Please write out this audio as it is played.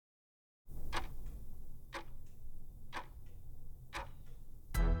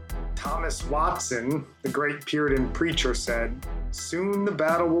Thomas Watson, the great Puritan preacher, said, "Soon the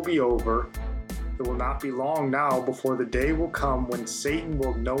battle will be over. It will not be long now before the day will come when Satan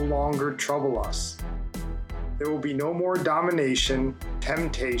will no longer trouble us. There will be no more domination,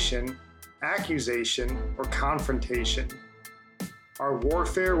 temptation, accusation, or confrontation. Our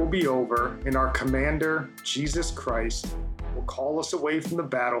warfare will be over, and our commander, Jesus Christ, will call us away from the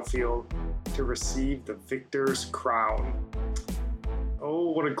battlefield to receive the victor's crown."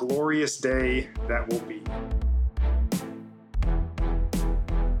 Oh, what a glorious day that will be.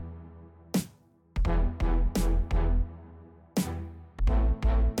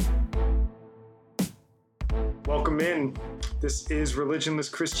 Welcome in. This is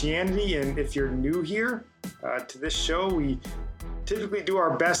Religionless Christianity, and if you're new here to this show, we typically do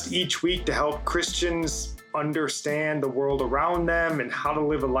our best each week to help Christians understand the world around them and how to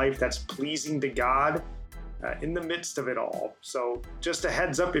live a life that's pleasing to God in the midst of it all. So just a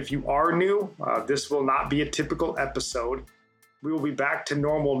heads up, if you are new, this will not be a typical episode. We will be back to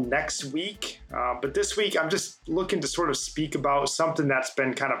normal next week. But this week, I'm just looking to sort of speak about something that's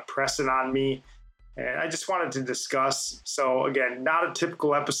been kind of pressing on me, and I just wanted to discuss. So again, not a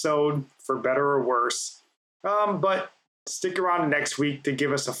typical episode, for better or worse, but stick around next week to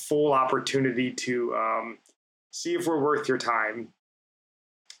give us a full opportunity to see if we're worth your time.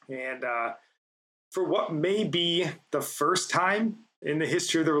 And for what may be the first time in the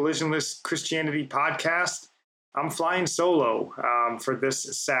history of the Religionless Christianity podcast, I'm flying solo for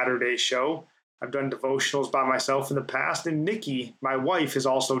this Saturday show. I've done devotionals by myself in the past, and Nikki, my wife, has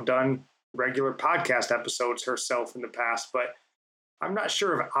also done regular podcast episodes herself in the past, but I'm not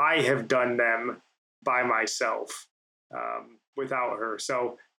sure if I have done them by myself without her.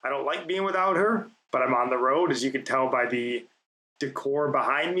 So I don't like being without her, but I'm on the road, as you can tell by the decor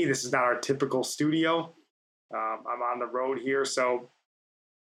behind me. This is not our typical studio. I'm on the road here. So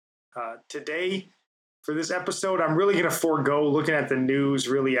today, for this episode, I'm really going to forego looking at the news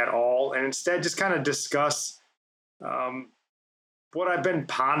really at all, and instead just kind of discuss what I've been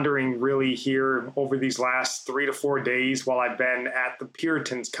pondering really here over these last 3 to 4 days while I've been at the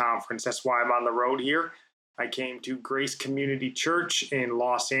Puritans conference. That's why I'm on the road here. I came to Grace Community Church in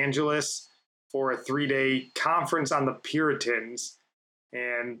Los Angeles for a 3-day conference on the Puritans,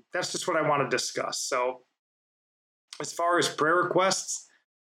 and that's just what I want to discuss. So as far as prayer requests,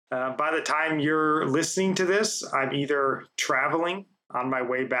 by the time you're listening to this, I'm either traveling on my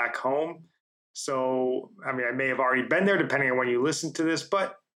way back home. So, I may have already been there depending on when you listen to this,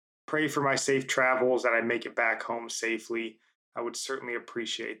 but pray for my safe travels, that I make it back home safely. I would certainly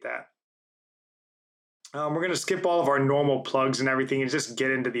appreciate that. We're going to skip all of our normal plugs and everything and just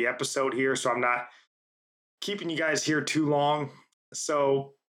get into the episode here, so I'm not keeping you guys here too long.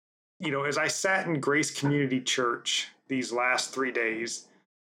 So, as I sat in Grace Community Church these last 3 days,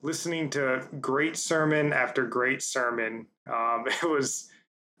 listening to great sermon after great sermon, it was,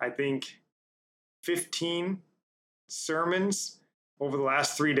 I think, 15 sermons over the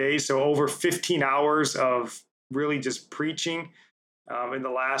last 3 days. So over 15 hours of really just preaching in the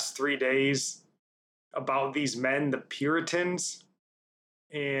last 3 days about these men, the Puritans.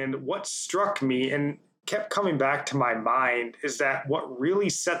 And what struck me and kept coming back to my mind is that what really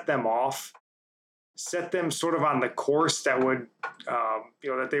set them off, set them sort of on the course that would,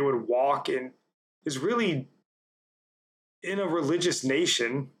 that they would walk in, is really in a religious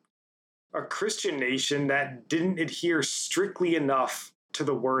nation, a Christian nation that didn't adhere strictly enough to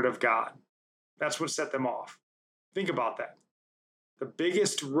the Word of God. That's what set them off. Think about that. The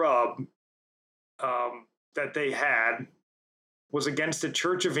biggest rub that they had was against the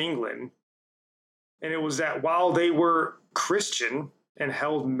Church of England. And it was that while they were Christian and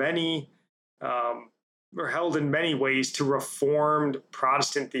held in many ways to Reformed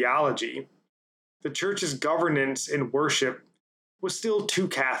Protestant theology, the church's governance and worship was still too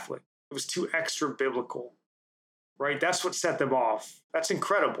Catholic. It was too extra biblical, right? That's what set them off. That's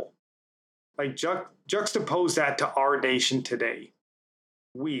incredible. Like juxtapose that to our nation today.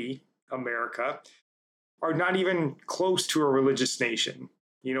 We, America, are not even close to a religious nation.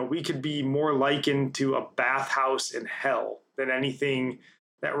 We could be more likened to a bathhouse in hell than anything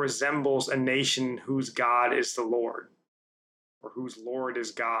that resembles a nation whose God is the Lord, or whose Lord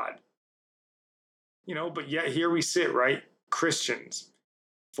is God. But yet here we sit, right? Christians,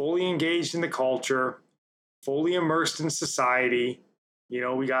 fully engaged in the culture, fully immersed in society.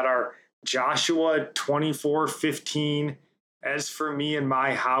 We got our Joshua 24:15. As for me and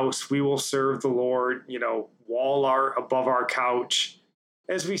my house, we will serve the Lord, wall art above our couch.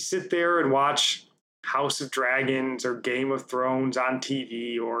 As we sit there and watch House of Dragons or Game of Thrones on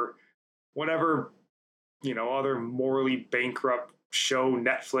TV or whatever, other morally bankrupt show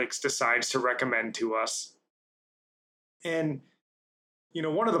Netflix decides to recommend to us. And,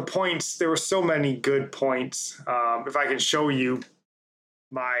 one of the points, there were so many good points. If I can show you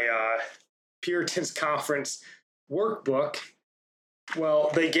my Puritans Conference workbook,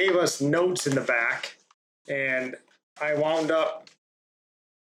 well, they gave us notes in the back, and I wound up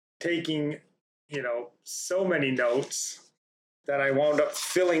taking, so many notes that I wound up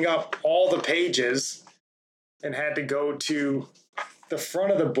filling up all the pages and had to go to the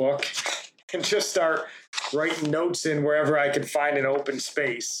front of the book and just start writing notes in wherever I could find an open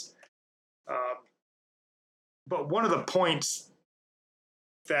space. But one of the points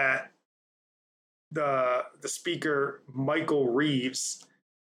that the speaker, Michael Reeves,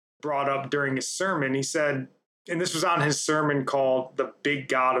 brought up during his sermon, he said, and this was on his sermon called The Big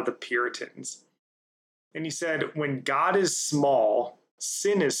God of the Puritans. And he said, when God is small,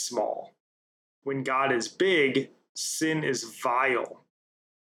 sin is small. When God is big, sin is vile.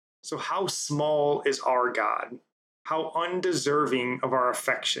 So how small is our God? How undeserving of our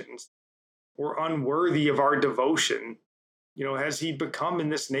affections or unworthy of our devotion, has he become in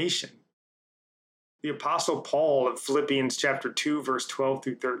this nation? The Apostle Paul in Philippians chapter 2, verse 12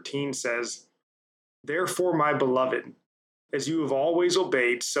 through 13 says, therefore, my beloved, as you have always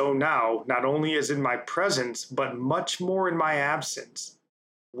obeyed, so now, not only as in my presence, but much more in my absence,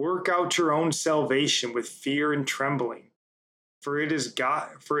 work out your own salvation with fear and trembling. For it is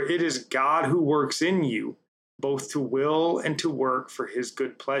God who works in you, both to will and to work for his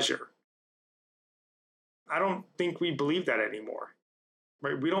good pleasure. I don't think we believe that anymore,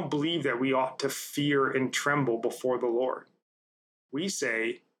 right? We don't believe that we ought to fear and tremble before the Lord. We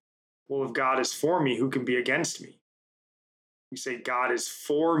say, well, if God is for me, who can be against me? We say, God is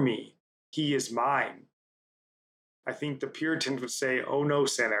for me. He is mine. I think the Puritans would say, oh no,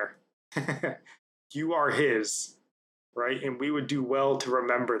 sinner. You are his. Right? And we would do well to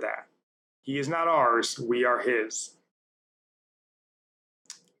remember that. He is not ours, we are his.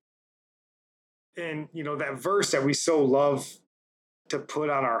 And, that verse that we so love to put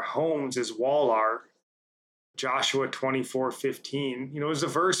on our homes as wall art, Joshua 24:15, is a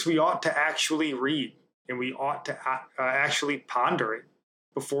verse we ought to actually read, and we ought to actually ponder it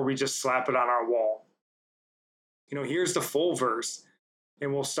before we just slap it on our wall. Here's the full verse,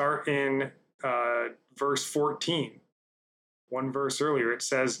 and we'll start in verse 14. One verse earlier, it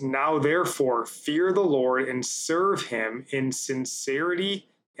says, now therefore fear the Lord and serve him in sincerity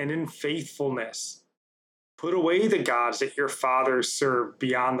and in faithfulness. Put away the gods that your fathers served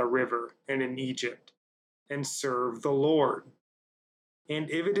beyond the river and in Egypt, and serve the Lord. And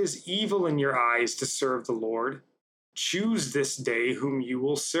if it is evil in your eyes to serve the Lord, choose this day whom you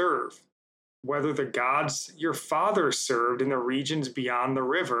will serve, whether the gods your fathers served in the regions beyond the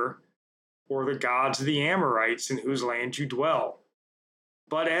river, or the gods of the Amorites in whose land you dwell.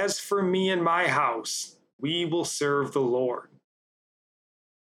 But as for me and my house, we will serve the Lord.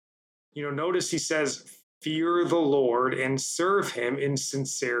 Notice he says, fear the Lord and serve him in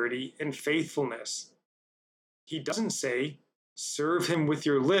sincerity and faithfulness. He doesn't say, serve him with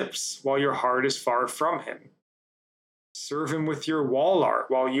your lips while your heart is far from him. Serve him with your wall art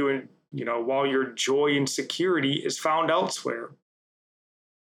while while your joy and security is found elsewhere.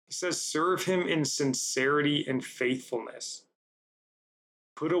 He says, serve him in sincerity and faithfulness.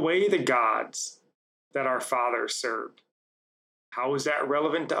 Put away the gods that our fathers served. How is that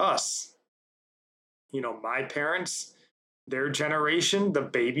relevant to us? My parents, their generation, the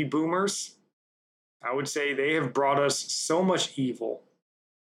baby boomers, I would say they have brought us so much evil,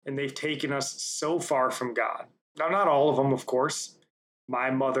 and they've taken us so far from God. Now, not all of them, of course.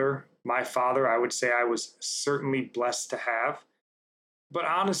 My mother, my father, I would say I was certainly blessed to have. But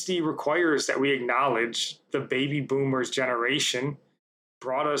honesty requires that we acknowledge the baby boomers generation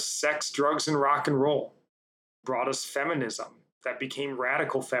brought us sex, drugs, and rock and roll, brought us feminism that became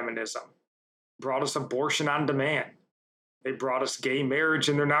radical feminism, brought us abortion on demand. They brought us gay marriage,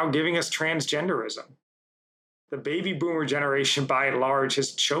 and they're now giving us transgenderism. The baby boomer generation, by and large,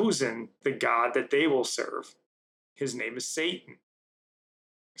 has chosen the God that they will serve. His name is Satan.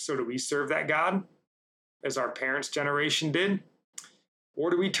 So do we serve that God as our parents' generation did? Or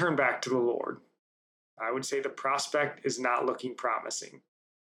do we turn back to the Lord? I would say the prospect is not looking promising.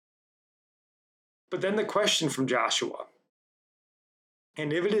 But then the question from Joshua,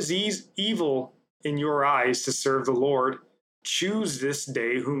 and if it is evil in your eyes to serve the Lord, choose this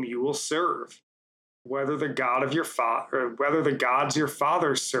day whom you will serve, whether the God of your whether the gods your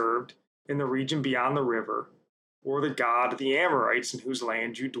fathers served in the region beyond the river, or the God of the Amorites in whose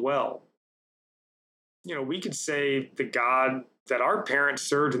land you dwell. We could say the God that our parents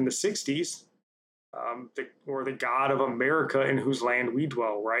served in the 60s, or the God of America in whose land we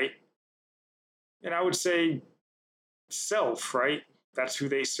dwell, right? And I would say self, right? That's who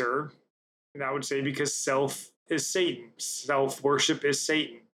they serve. And I would say because self is Satan, self worship is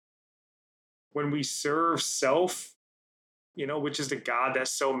Satan. When we serve self, which is the God that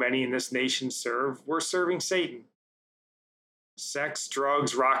so many in this nation serve, we're serving Satan. Sex,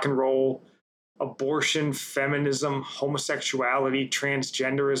 drugs, rock and roll, abortion, feminism, homosexuality,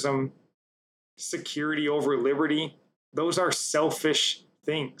 transgenderism, security over liberty, those are selfish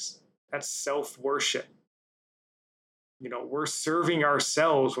things. That's self worship. We're serving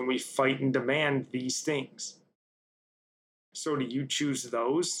ourselves when we fight and demand these things. So do you choose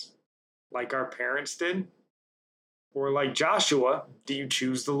those like our parents did? Or like Joshua, do you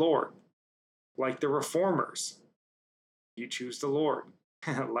choose the Lord? Like the reformers, do you choose the Lord?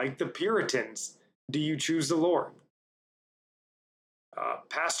 Like the Puritans, do you choose the Lord?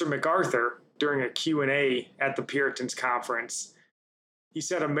 Pastor MacArthur, during a Q&A at the Puritans conference, he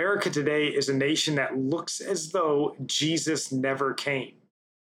said, America today is a nation that looks as though Jesus never came.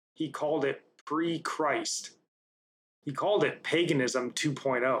 He called it pre-Christ. He called it paganism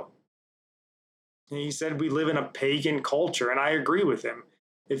 2.0. And he said we live in a pagan culture, and I agree with him.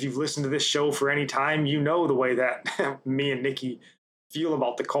 If you've listened to this show for any time, you know the way that me and Nikki feel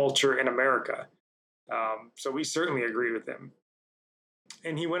about the culture in America. So we certainly agree with him.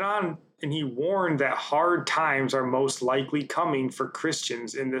 And he went on and he warned that hard times are most likely coming for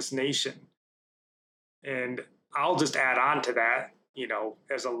Christians in this nation. And I'll just add on to that,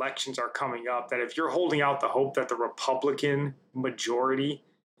 as elections are coming up, that if you're holding out the hope that the Republican majority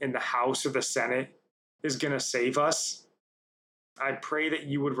in the House or the Senate is going to save us, I pray that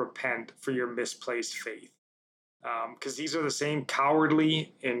you would repent for your misplaced faith. Because these are the same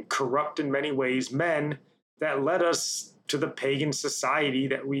cowardly and corrupt in many ways men that led us to the pagan society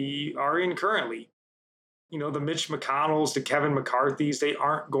that we are in currently. The Mitch McConnells, the Kevin McCarthys, they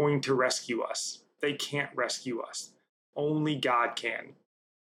aren't going to rescue us. They can't rescue us. Only God can.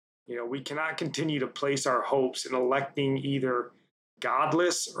 We cannot continue to place our hopes in electing either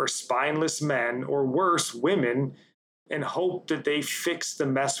godless or spineless men, or worse, women, and hope that they fix the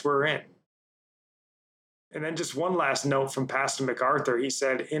mess we're in. And then just one last note from Pastor MacArthur. He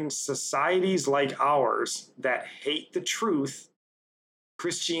said, in societies like ours that hate the truth,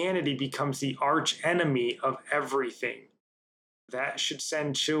 Christianity becomes the arch enemy of everything. That should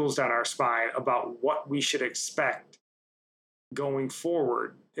send chills down our spine about what we should expect going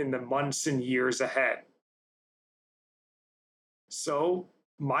forward in the months and years ahead. So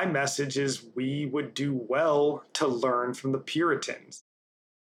my message is we would do well to learn from the Puritans.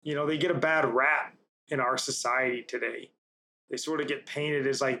 They get a bad rap in our society today. They sort of get painted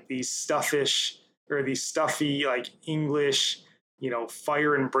as like these stuffish or these stuffy, like English,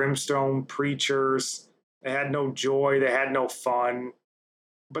 fire and brimstone preachers. They had no joy, they had no fun.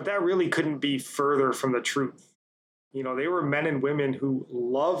 But that really couldn't be further from the truth. They were men and women who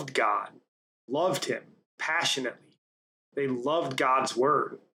loved God, loved Him passionately. They loved God's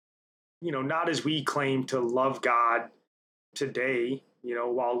word. Not as we claim to love God today,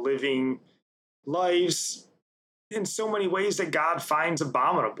 while living lives in so many ways that God finds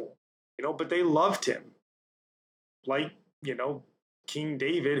abominable, but they loved Him. Like, King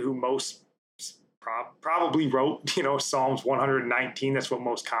David, who most probably wrote, Psalms 119. That's what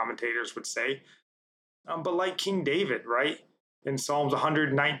most commentators would say. But like King David, right? In Psalms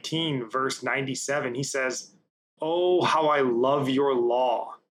 119, verse 97, he says, oh, how I love your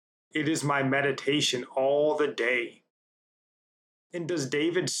law. It is my meditation all the day. And does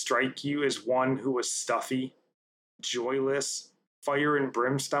David strike you as one who was stuffy, joyless, fire and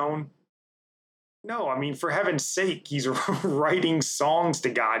brimstone? No, I mean, for heaven's sake, he's writing songs to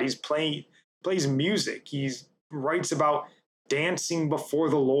God. He's plays music. He writes about dancing before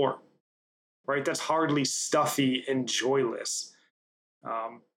the Lord, right? That's hardly stuffy and joyless.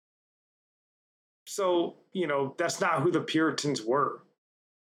 So, that's not who the Puritans were,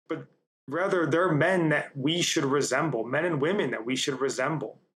 but rather they're men that we should resemble, men and women that we should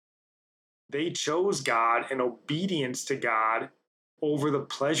resemble. They chose God and obedience to God over the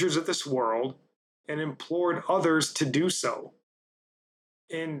pleasures of this world and implored others to do so.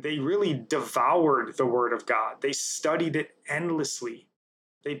 And they really devoured the word of God. They studied it endlessly.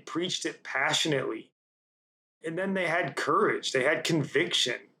 They preached it passionately. And then they had courage. They had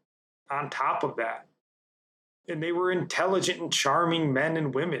conviction on top of that. And they were intelligent and charming men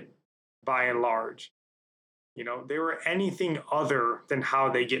and women, by and large. They were anything other than how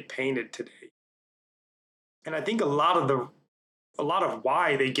they get painted today. And I think a lot of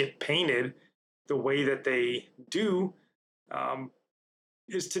why they get painted the way that they do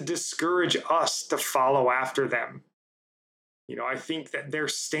is to discourage us to follow after them. I think that their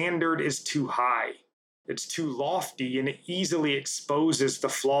standard is too high. It's too lofty, and it easily exposes the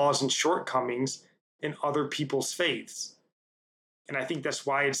flaws and shortcomings in other people's faiths. And I think that's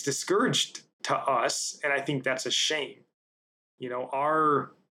why it's discouraged to us. And I think that's a shame.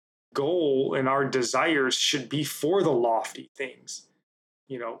 Our goal and our desires should be for the lofty things,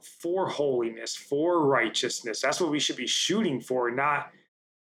 for holiness, for righteousness. That's what we should be shooting for, not,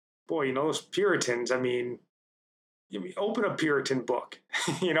 boy, those Puritans. Open a Puritan book.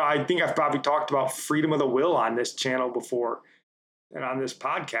 I think I've probably talked about freedom of the will on this channel before and on this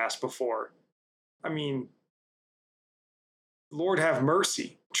podcast before. Lord have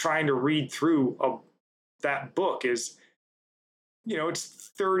mercy. Trying to read through that book is,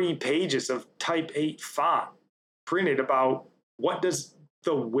 it's 30 pages of type 8 font printed about what does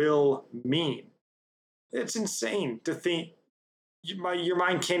the will mean. It's insane to think your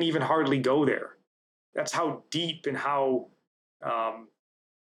mind can't even hardly go there. That's how deep and how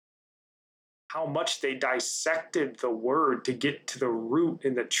much they dissected the word to get to the root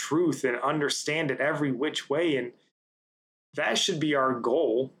and the truth and understand it every which way. And that should be our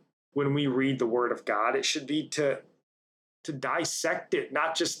goal when we read the word of God. It should be to dissect it,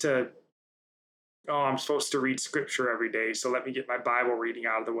 not just to, I'm supposed to read scripture every day, so let me get my Bible reading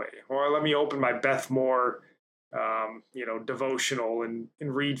out of the way. Or let me open my Beth Moore devotional and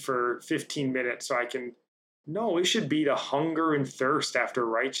read for 15 minutes so I can. No, it should be to hunger and thirst after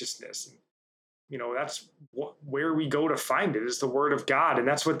righteousness. That's where we go to find it, is the word of God. And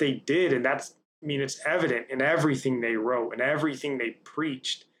that's what they did. And it's evident in everything they wrote and everything they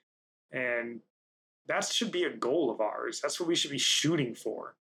preached. And that should be a goal of ours. That's what we should be shooting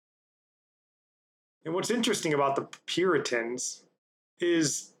for. And what's interesting about the Puritans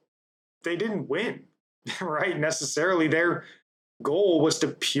is they didn't win, right? Necessarily. Their goal was to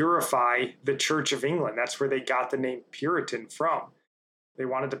purify the Church of England. That's where they got the name Puritan from. They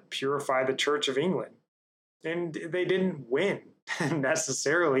wanted to purify the Church of England. And they didn't win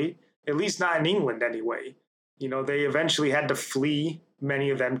necessarily, at least not in England anyway. They eventually had to flee, many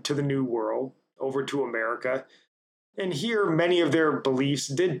of them, to the New World, over to America. And here, many of their beliefs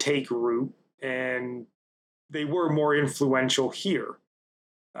did take root, and they were more influential here.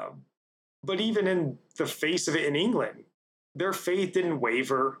 But even in the face of it in England, their faith didn't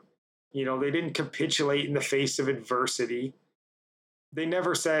waver. They didn't capitulate in the face of adversity. They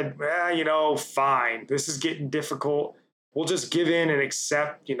never said, fine, this is getting difficult. We'll just give in and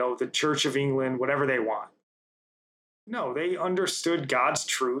accept, the Church of England, whatever they want. No, they understood God's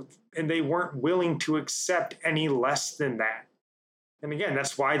truth, and they weren't willing to accept any less than that. And again,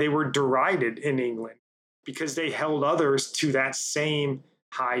 that's why they were derided in England, because they held others to that same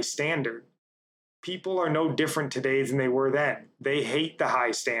high standard. People are no different today than they were then. They hate the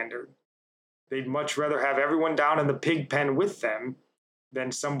high standard. They'd much rather have everyone down in the pig pen with them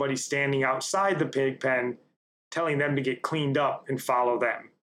than somebody standing outside the pig pen telling them to get cleaned up and follow them.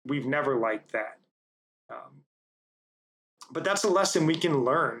 We've never liked that. But that's a lesson we can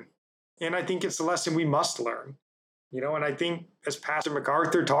learn. And I think it's a lesson we must learn. And I think, as Pastor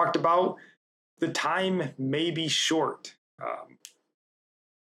MacArthur talked about, the time may be short.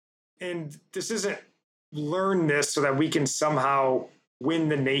 And this isn't learn this so that we can somehow win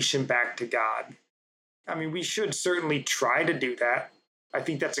the nation back to God. We should certainly try to do that. I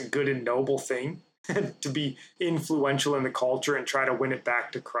think that's a good and noble thing, to be influential in the culture and try to win it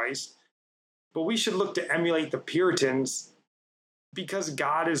back to Christ. But we should look to emulate the Puritans, because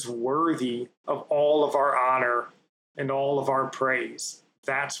God is worthy of all of our honor and all of our praise.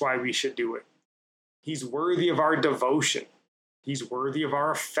 That's why we should do it. He's worthy of our devotion. He's worthy of our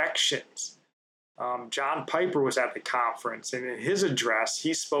affections. John Piper was at the conference, and in his address,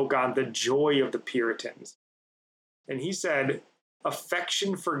 he spoke on the joy of the Puritans. And he said,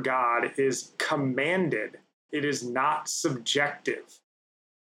 affection for God is commanded. It is not subjective.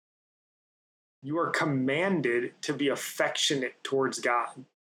 You are commanded to be affectionate towards God.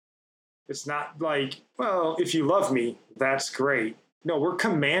 It's not like, well, if you love me, that's great. No, we're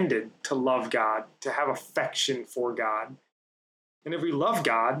commanded to love God, to have affection for God. And if we love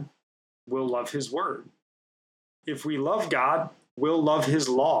God, we'll love his word. If we love God, we'll love his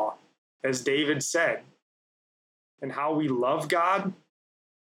law, as David said. And how we love God,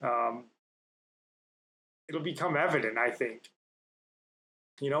 it'll become evident, I think.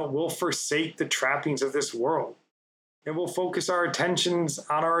 We'll forsake the trappings of this world, and we'll focus our attentions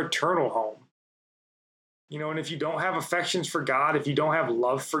on our eternal home. And if you don't have affections for God, if you don't have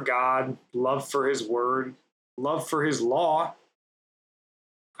love for God, love for his word, love for his law,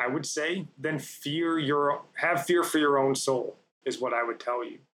 I would say, then have fear for your own soul. is what I would tell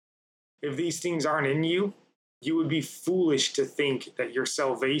you. If these things aren't in you, you would be foolish to think that your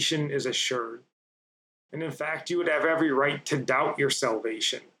salvation is assured. And in fact, you would have every right to doubt your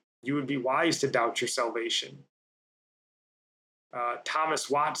salvation. You would be wise to doubt your salvation. Thomas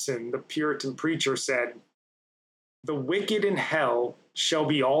Watson, the Puritan preacher, said, "The wicked in hell shall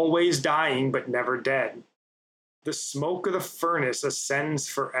be always dying but never dead. The smoke of the furnace ascends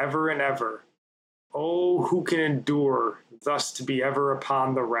forever and ever. Oh, who can endure thus to be ever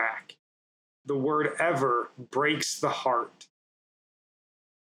upon the rack? The word ever breaks the heart."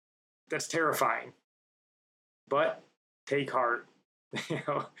 That's terrifying. But take heart.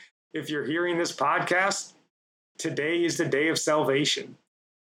 If you're hearing this podcast, today is the day of salvation.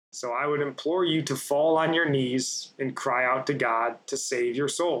 So I would implore you to fall on your knees and cry out to God to save your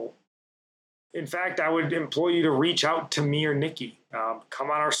soul. In fact, I would implore you to reach out to me or Nikki.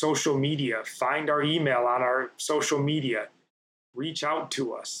 Come on our social media, find our email on our social media, reach out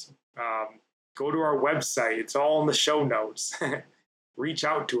to us. Go to our website. It's all in the show notes. Reach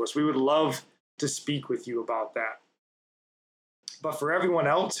out to us. We would love to speak with you about that. But for everyone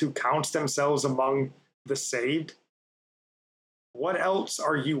else who counts themselves among the saved, what else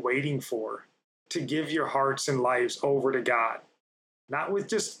are you waiting for to give your hearts and lives over to God? Not with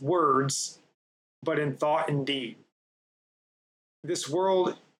just words, but in thought and deed. This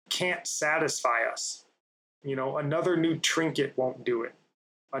world can't satisfy us. Another new trinket won't do it.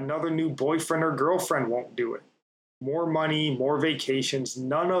 Another new boyfriend or girlfriend won't do it. More money, more vacations,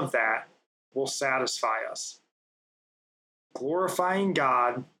 none of that will satisfy us. Glorifying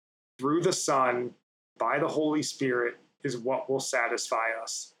God through the Son by the Holy Spirit is what will satisfy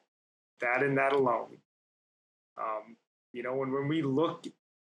us. That and that alone. When we look,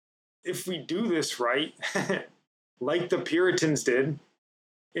 if we do this right, like the Puritans did,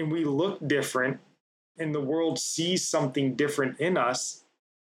 and we look different, and the world sees something different in us,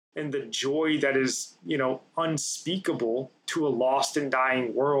 and the joy that is, unspeakable to a lost and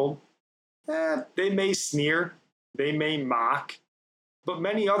dying world, they may sneer, they may mock, but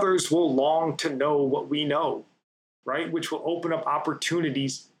many others will long to know what we know, right? Which will open up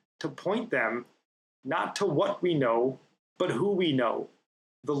opportunities to point them not to what we know, but who we know,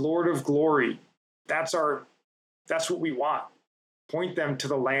 the Lord of glory. That's what we want. Point them to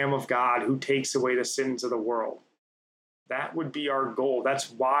the Lamb of God who takes away the sins of the world. That would be our goal.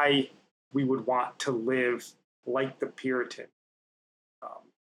 That's why we would want to live like the Puritan.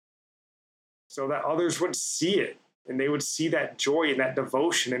 So that others would see it, and they would see that joy and that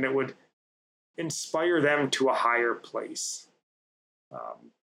devotion, and it would inspire them to a higher place.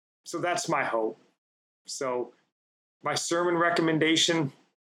 So that's my hope. So my sermon recommendation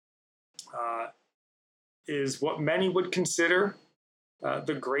is what many would consider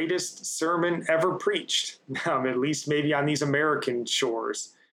the greatest sermon ever preached, at least maybe on these American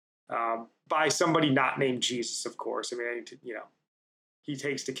shores, by somebody not named Jesus, of course. I mean, he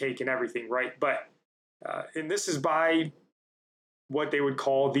takes the cake and everything, right? But, and this is by what they would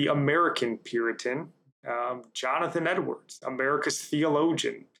call the American Puritan, Jonathan Edwards, America's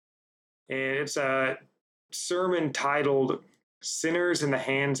theologian. And it's a sermon titled "Sinners in the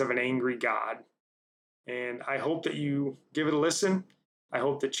Hands of an Angry God." And I hope that you give it a listen. I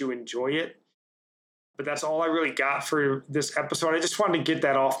hope that you enjoy it. But that's all I really got for this episode. I just wanted to get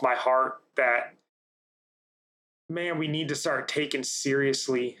that off my heart that, man, we need to start taking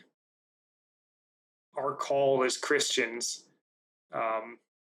seriously our call as Christians, and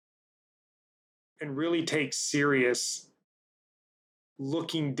really take serious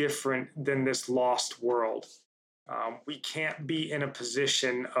looking different than this lost world. We can't be in a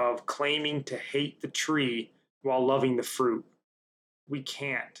position of claiming to hate the tree while loving the fruit. We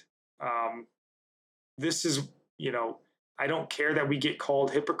can't. This is, I don't care that we get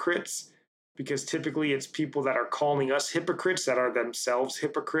called hypocrites, because typically it's people that are calling us hypocrites that are themselves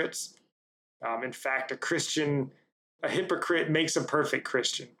hypocrites. In fact, a hypocrite makes a perfect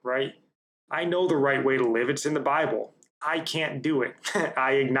Christian, right? I know the right way to live. It's in the Bible. I can't do it.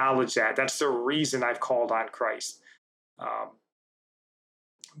 I acknowledge that. That's the reason I've called on Christ.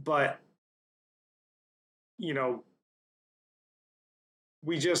 But,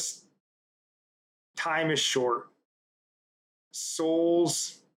 time is short.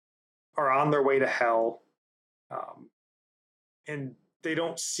 Souls are on their way to hell. And they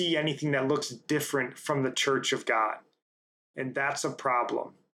don't see anything that looks different from the church of God. And that's a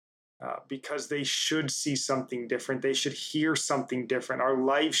problem, because they should see something different. They should hear something different. Our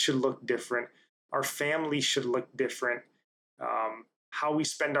lives should look different. Our families should look different. How we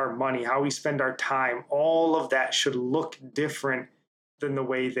spend our money, how we spend our time, all of that should look different than the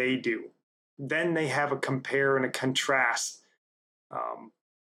way they do. Then they have a compare and a contrast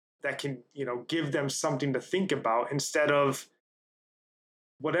that can, give them something to think about instead of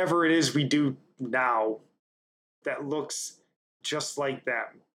whatever it is we do now that looks just like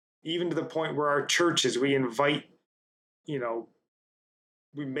them. Even to the point where our churches, we invite,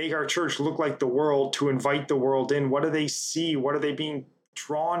 we make our church look like the world to invite the world in. What do they see? What are they being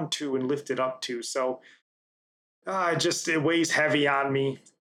drawn to and lifted up to? So it weighs heavy on me.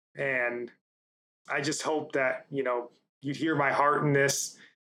 And I just hope that, you'd hear my heart in this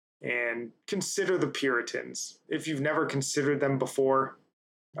and consider the Puritans. If you've never considered them before,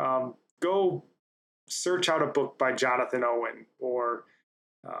 go search out a book by Jonathan Owen or,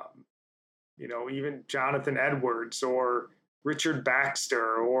 even Jonathan Edwards or Richard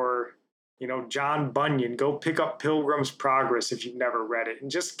Baxter or, John Bunyan. Go pick up Pilgrim's Progress if you've never read it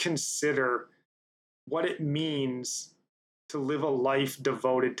and just consider what it means to live a life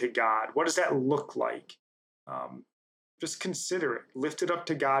devoted to God. What does that look like? Just consider it. Lift it up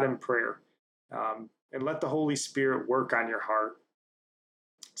to God in prayer and let the Holy Spirit work on your heart.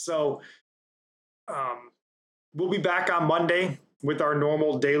 So we'll be back on Monday with our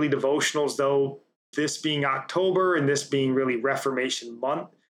normal daily devotionals, though this being October and this being really Reformation month.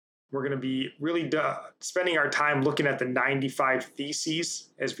 We're going to be really spending our time looking at the 95 Theses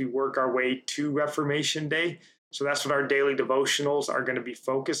as we work our way to Reformation Day. So that's what our daily devotionals are going to be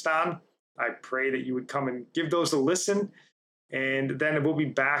focused on. I pray that you would come and give those a listen. And then we'll be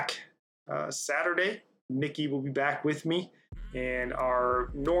back Saturday. Nikki will be back with me. And our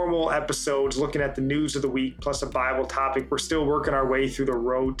normal episodes looking at the news of the week plus a Bible topic. We're still working our way through the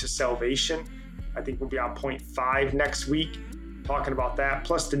road to salvation. I think we'll be on point 5 next week, talking about that,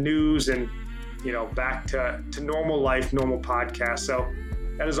 plus the news and, back to normal life, normal podcast. So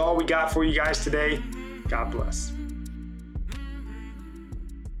that is all we got for you guys today. God bless.